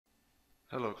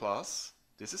Hello class,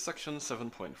 this is section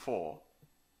 7.4,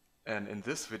 and in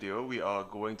this video we are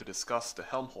going to discuss the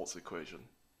Helmholtz equation.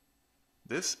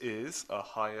 This is a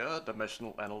higher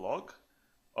dimensional analog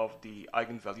of the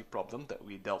eigenvalue problem that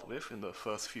we dealt with in the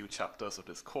first few chapters of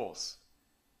this course.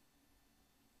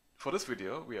 For this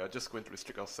video, we are just going to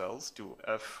restrict ourselves to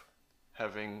f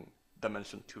having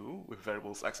dimension 2 with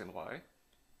variables x and y,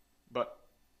 but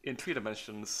in 3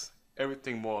 dimensions,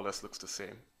 everything more or less looks the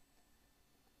same.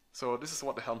 So this is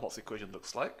what the Helmholtz equation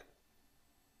looks like.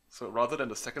 So rather than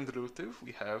the second derivative,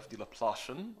 we have the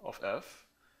Laplacian of f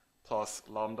plus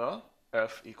lambda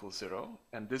f equals 0,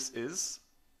 and this is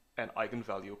an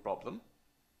eigenvalue problem.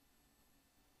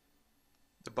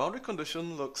 The boundary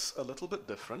condition looks a little bit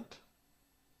different.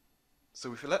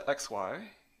 So if you let xy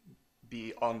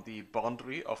be on the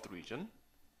boundary of the region,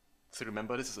 so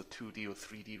remember this is a 2D or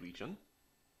 3D region,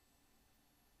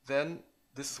 then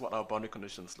this is what our boundary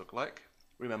conditions look like.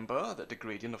 Remember that the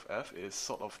gradient of f is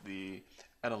sort of the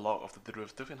analog of the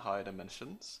derivative in higher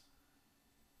dimensions.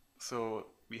 So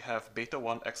we have beta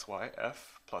 1 xy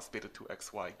f plus beta 2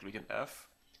 xy gradient f,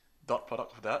 dot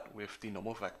product of that with the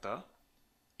normal vector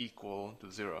equal to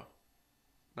 0.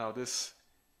 Now this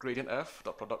gradient f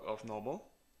dot product of normal,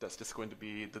 that's just going to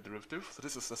be the derivative. So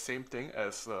this is the same thing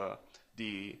as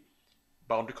the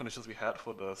boundary conditions we had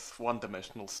for the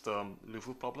one-dimensional Sturm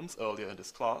Liouville problems earlier in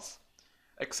this class.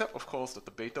 Except, of course, that the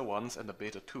beta 1s and the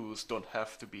beta 2s don't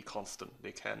have to be constant.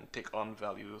 They can take on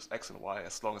values x and y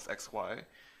as long as xy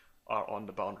are on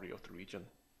the boundary of the region.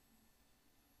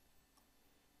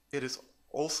 It is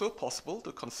also possible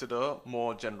to consider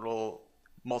more general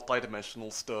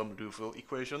multi-dimensional Sturm Liouville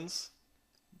equations,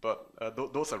 but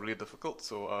those are really difficult,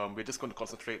 so we're just going to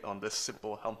concentrate on this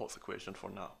simple Helmholtz equation for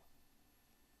now.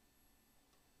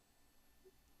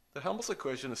 The Helmholtz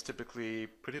equation is typically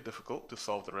pretty difficult to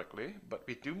solve directly, but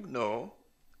we do know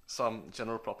some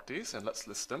general properties, and let's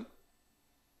list them.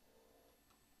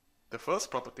 The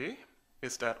first property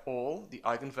is that all the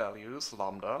eigenvalues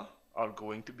lambda are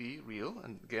going to be real,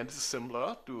 and again this is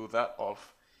similar to that of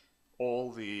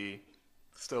all the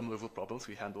Sturm Liouville problems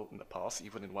we handled in the past,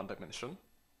 even in one dimension.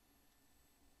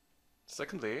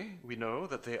 Secondly, we know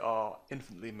that there are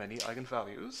infinitely many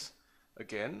eigenvalues.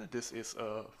 Again, this is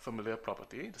a familiar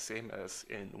property, the same as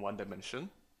in one dimension.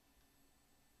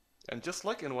 And just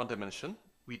like in one dimension,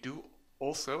 we do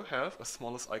also have a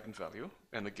smallest eigenvalue,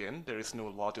 and again, there is no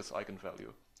largest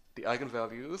eigenvalue. The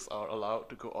eigenvalues are allowed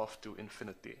to go off to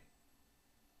infinity.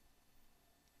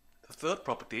 The third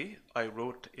property I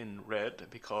wrote in red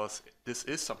because this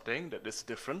is something that is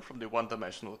different from the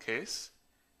one-dimensional case.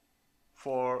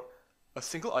 For a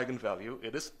single eigenvalue,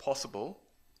 it is possible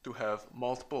to have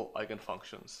multiple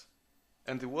eigenfunctions.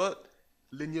 And the word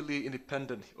linearly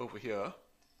independent over here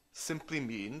simply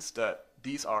means that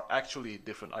these are actually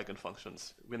different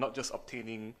eigenfunctions. We're not just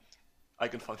obtaining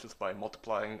eigenfunctions by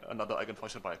multiplying another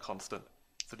eigenfunction by a constant.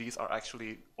 So these are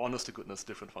actually, honest to goodness,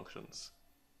 different functions.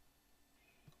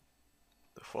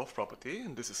 The fourth property,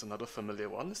 and this is another familiar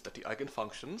one, is that the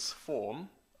eigenfunctions form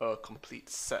a complete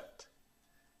set.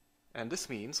 And this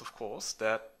means, of course,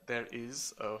 that there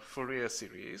is a Fourier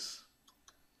series.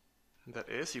 That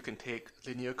is, you can take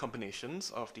linear combinations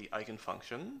of the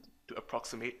eigenfunction to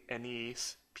approximate any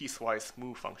piecewise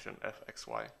smooth function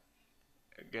fxy.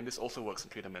 Again, this also works in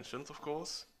 3 dimensions, of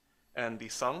course. And the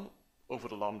sum over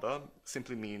the lambda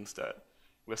simply means that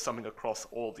we're summing across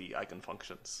all the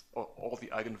eigenfunctions, or all the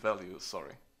eigenvalues,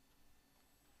 sorry.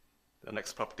 The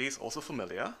next property is also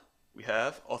familiar. We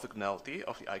have orthogonality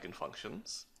of the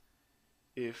eigenfunctions.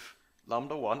 If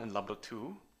lambda 1 and lambda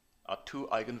 2 are two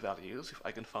eigenvalues with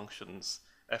eigenfunctions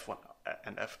f1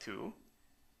 and f2,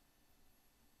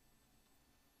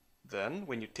 then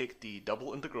when you take the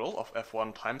double integral of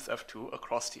f1 times f2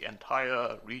 across the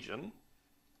entire region,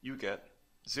 you get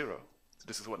 0. So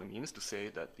this is what it means to say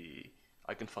that the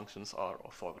eigenfunctions are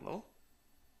orthogonal.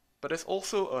 But there's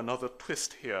also another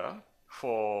twist here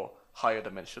for higher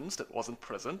dimensions that wasn't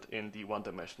present in the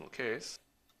one-dimensional case.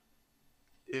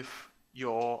 If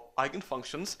your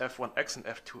eigenfunctions f1x and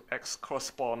f2x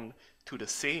correspond to the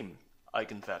same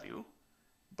eigenvalue,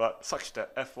 but such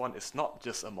that f1 is not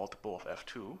just a multiple of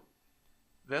f2,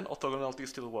 then orthogonality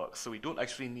still works. So we don't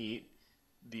actually need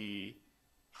the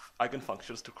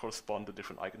eigenfunctions to correspond to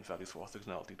different eigenvalues for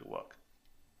orthogonality to work.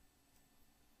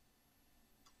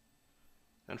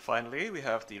 And finally, we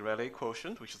have the Rayleigh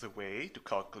Quotient, which is a way to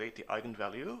calculate the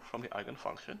eigenvalue from the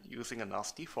eigenfunction using a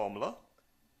nasty formula.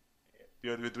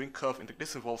 We're doing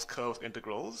this involves curved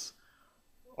integrals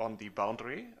on the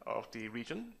boundary of the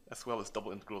region, as well as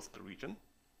double integrals of the region.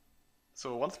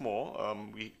 So once more,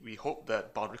 we hope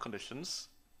that boundary conditions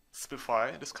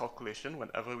simplify this calculation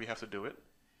whenever we have to do it.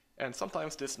 And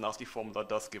sometimes this nasty formula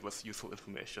does give us useful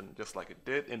information, just like it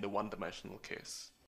did in the one-dimensional case.